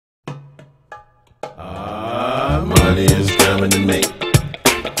Money is coming to me.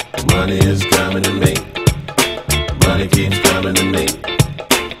 Money is coming to me. Money keeps coming to me.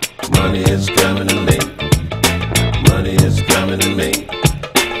 Money is coming to me. Money is coming to me.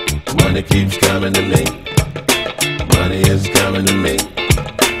 Money keeps coming to me. Money is coming to me.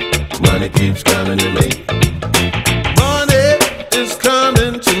 Money keeps coming to me. Money is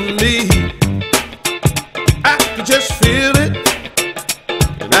coming to me. I can just feel it,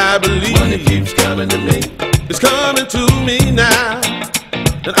 and I believe. Money keeps coming to me. It's coming to me now,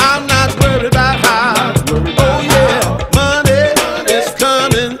 and I'm not worried about how. Oh yeah, money is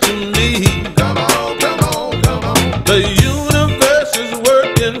coming to me. Come on, come on, come on. The universe is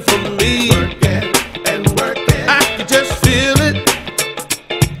working for me, working and working. I can just feel it,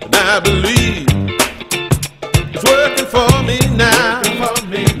 and I believe it's working for me now,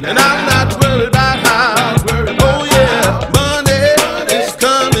 and I'm not worried about how. Oh yeah, money is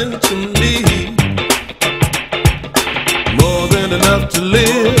coming to me. More than enough to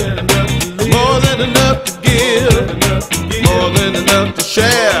live, more than enough to give, more than enough to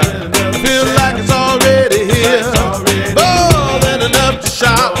share. I feel like it's already here. More than enough to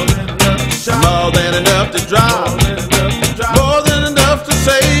shout, more than enough to drop, more than enough to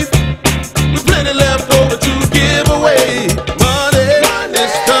save, with plenty left over to give away. Money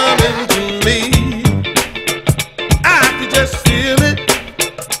is coming to me. I can just feel it,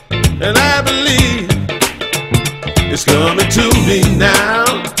 and I believe it's coming to me now,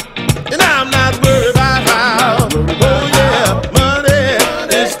 and I'm not worried about how. Oh yeah, money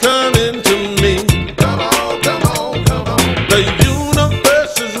is coming to me. Come on, come on, come on. The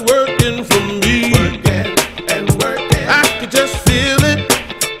universe is working for me, working and working. I can just feel it,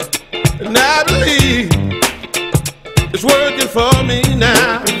 and I believe it's working for me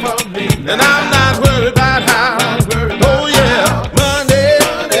now, and I'm not worried about how. Oh yeah, money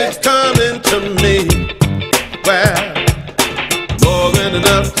is coming to me. Well, more than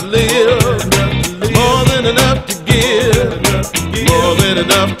enough to live, more than enough to give, more than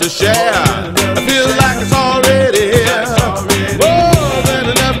enough to share. I feel like it's already here. More than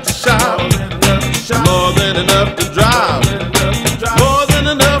enough to shout, more than enough to drop, more than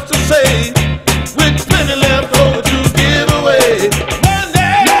enough to save, with plenty left over to give away.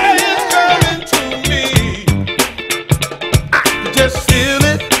 Money is coming to me. I can just feel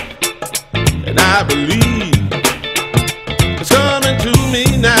it, and I believe it's coming to me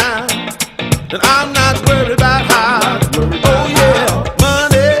now, and I'm not worried about how. Oh yeah,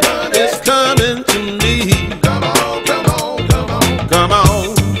 money is coming to me. Come on, come on, come on, come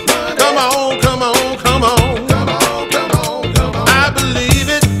on, come on, come on, come on, come on, come on, come on. I believe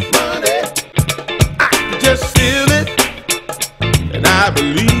it. Money, I can just feel it, and I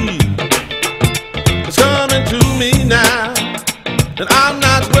believe it's coming to me now, and I'm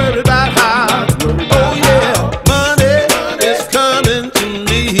not worried about how. Oh yeah.